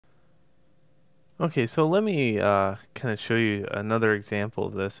Okay, so let me kind of show you another example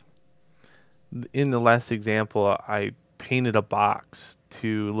of this. In the last example, I painted a box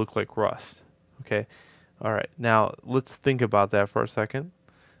to look like rust. Okay, all right. Now let's think about that for a second.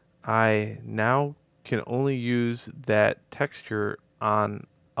 I now can only use that texture on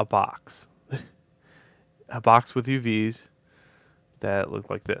a box, a box with UVs that look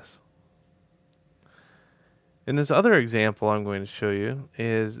like this. In this other example I'm going to show you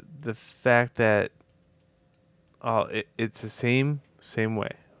is the fact that it's the same way.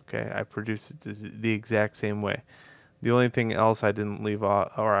 Okay, I produced it the exact same way. The only thing else I didn't leave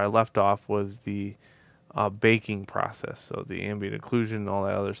off, or I left off, was the baking process. So the ambient occlusion and all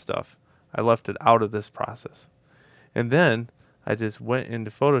that other stuff. I left it out of this process. And then I just went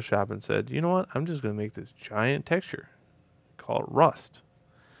into Photoshop and said, you know what? I'm just going to make this giant texture. Call it rust.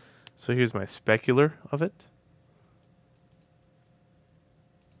 So here's my specular of it.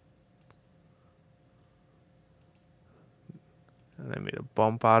 And I made a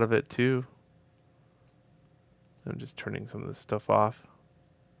bump out of it too. I'm just turning some of this stuff off.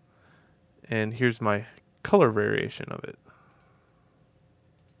 And here's my color variation of it.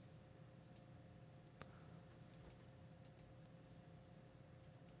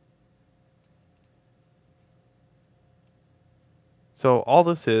 So all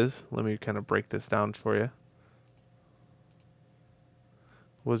this is, let me kind of break this down for you,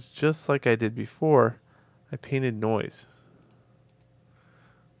 was just like I did before, I painted noise.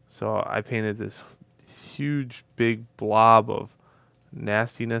 So I painted this huge big blob of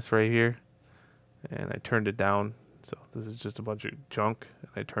nastiness right here, and I turned it down. So this is just a bunch of junk, and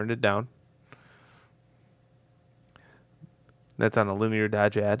I turned it down. That's on a linear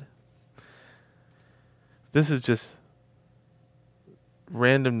dodge add. This is just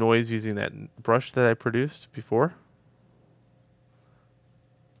random noise using that brush that I produced before.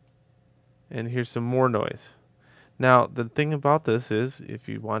 And here's some more noise. Now, the thing about this is, if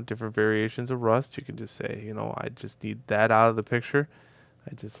you want different variations of rust, you can just say, you know, I just need that out of the picture.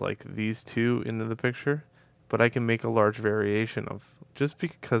 I just like these two into the picture. But I can make a large variation of, just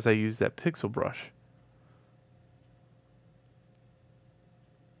because I use that pixel brush.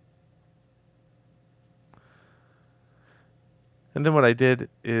 And then what I did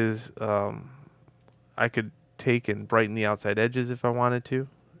is I could take and brighten the outside edges if I wanted to.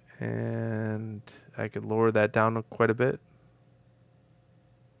 And I could lower that down quite a bit.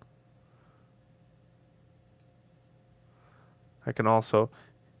 I can also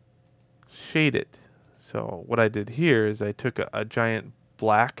shade it. So what I did here is I took a giant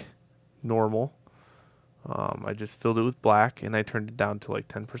black normal. I just filled it with black and I turned it down to like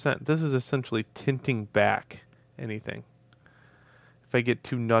 10%. This is essentially tinting back anything. If I get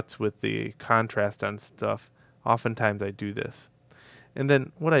too nuts with the contrast on stuff, oftentimes I do this. And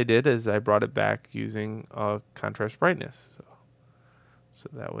then what I did is I brought it back using contrast brightness. So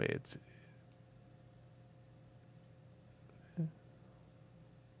that way it's.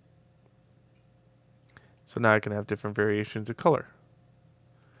 So now I can have different variations of color.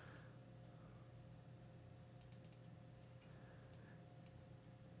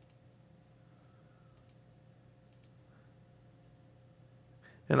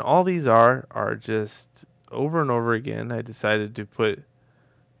 And all these are just over and over again. I decided to put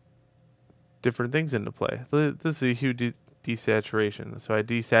different things into play. This is a huge desaturation, so I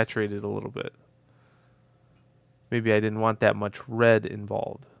desaturated a little bit. Maybe I didn't want that much red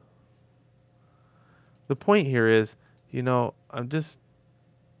involved. The point here is, you know, I'm just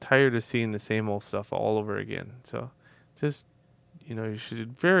tired of seeing the same old stuff all over again. So just, you know, you should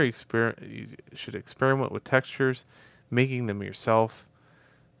experiment with textures, making them yourself.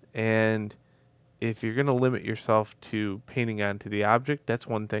 And if you're going to limit yourself to painting onto the object, that's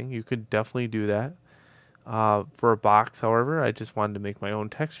one thing. You could definitely do that. For a box, however, I just wanted to make my own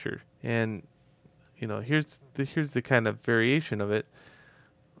texture. And, you know, here's the kind of variation of it.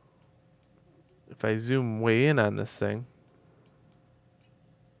 If I zoom way in on this thing,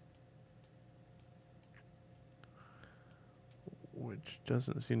 which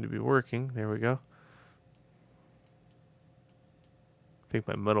doesn't seem to be working. There we go. I think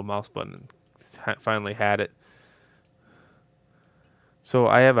my middle mouse button finally had it. So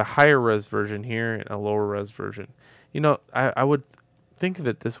I have a higher res version here and a lower res version. You know, I would think of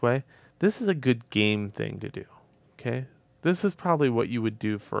it this way. This is a good game thing to do. Okay? This is probably what you would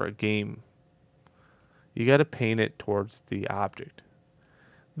do for a game. You got to paint it towards the object.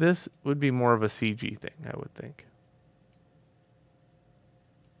 This would be more of a CG thing, I would think.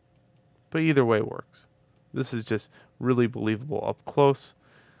 But either way works. This is just really believable up close.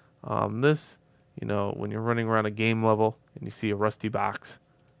 This, you know, when you're running around a game level and you see a rusty box,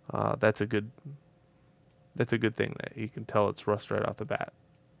 that's a good That's a good thing that you can tell it's rust right off the bat.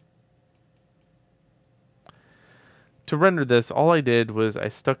 To render this, all I did was I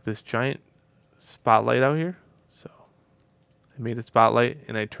stuck this giant spotlight out here. So I made a spotlight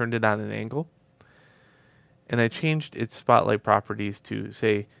and I turned it on an angle. And I changed its spotlight properties to,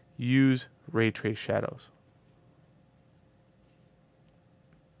 say, use ray trace shadows.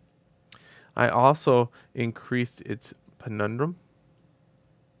 I also increased its penumbrum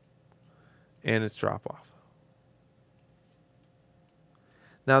and its drop off.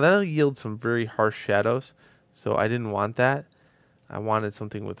 Now that'll yield some very harsh shadows, so I didn't want that. I wanted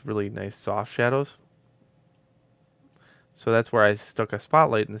something with really nice soft shadows. So that's where I stuck a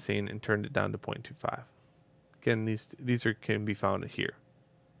spotlight in the scene and turned it down to 0.25. Again, these can be found here.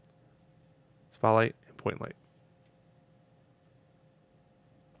 Spotlight and point light.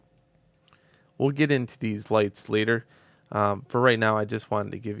 We'll get into these lights later. For right now, I just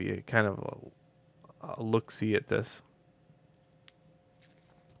wanted to give you kind of a look-see at this.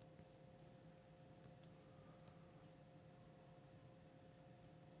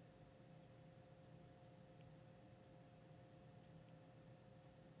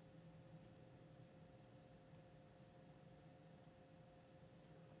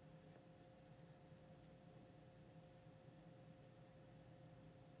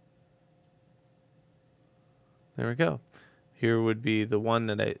 There we go. Here would be the one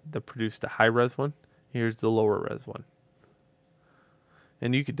that produced the high res one. Here's the lower res one.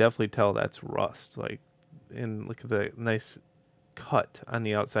 And you could definitely tell that's rust. Like, and look at the nice cut on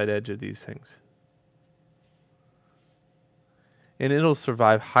the outside edge of these things. And it'll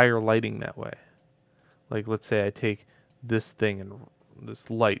survive higher lighting that way. Like, let's say I take this thing and this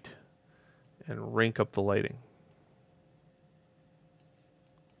light and rank up the lighting.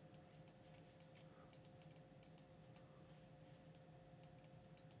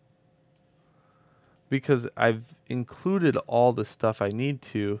 Because I've included all the stuff I need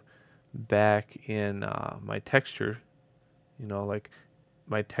to back in my texture. You know, like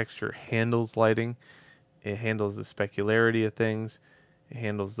my texture handles lighting. It handles the specularity of things. It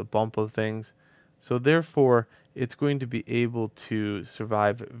handles the bump of things. So therefore, it's going to be able to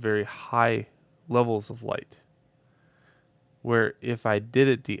survive very high levels of light. Where if I did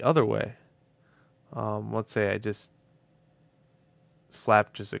it the other way, let's say I just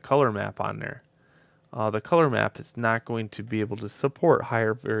slapped just a color map on there. The color map is not going to be able to support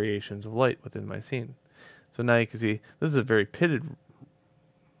higher variations of light within my scene. So now you can see this is a very pitted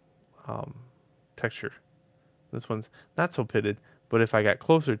texture. This one's not so pitted, but if I got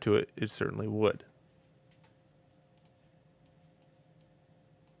closer to it, it certainly would.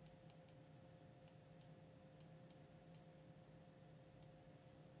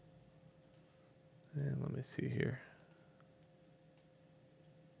 And let me see here.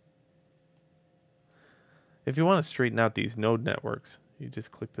 If you want to straighten out these node networks, you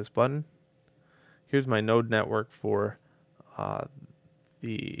just click this button. Here's my node network for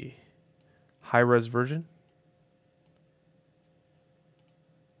the high-res version.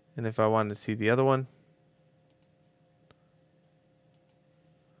 And if I wanted to see the other one,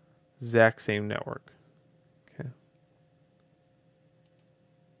 exact same network. Okay.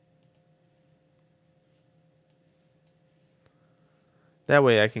 That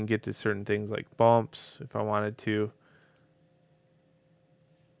way I can get to certain things like bumps if I wanted to.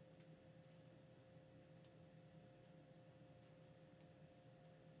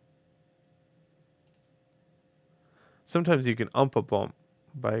 Sometimes you can ump a bump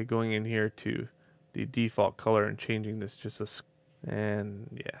by going in here to the default color and changing this just a, and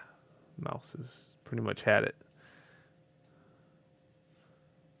yeah, mouse has pretty much had it.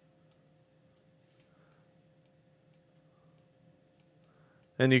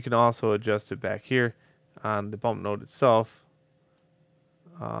 And you can also adjust it back here on the bump node itself.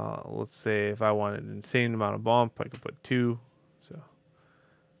 Let's say if I wanted an insane amount of bump, I could put 2.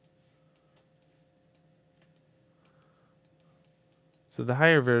 So the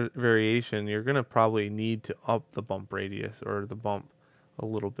higher variation, you're going to probably need to up the bump radius or the bump a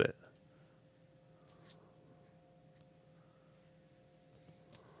little bit.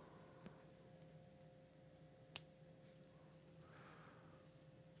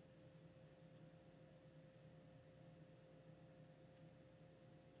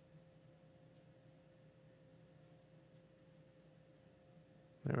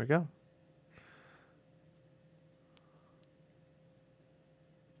 There we go.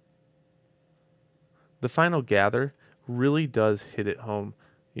 The final gather really does hit it home.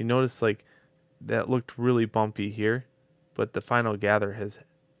 You notice like that looked really bumpy here, but the final gather has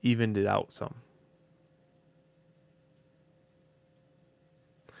evened it out some.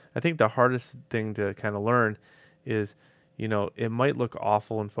 I think the hardest thing to kind of learn is, you know, it might look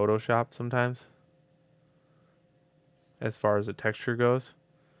awful in Photoshop sometimes as far as the texture goes,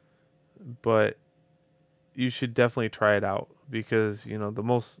 but you should definitely try it out because, you know,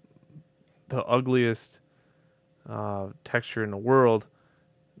 the ugliest texture in the world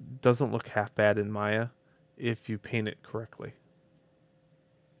doesn't look half bad in Maya if you paint it correctly.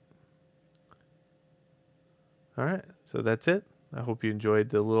 All right, so that's it. I hope you enjoyed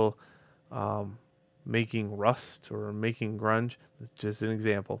the little um, making Rust or making grunge. It's just an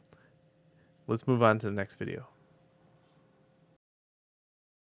example. Let's move on to the next video.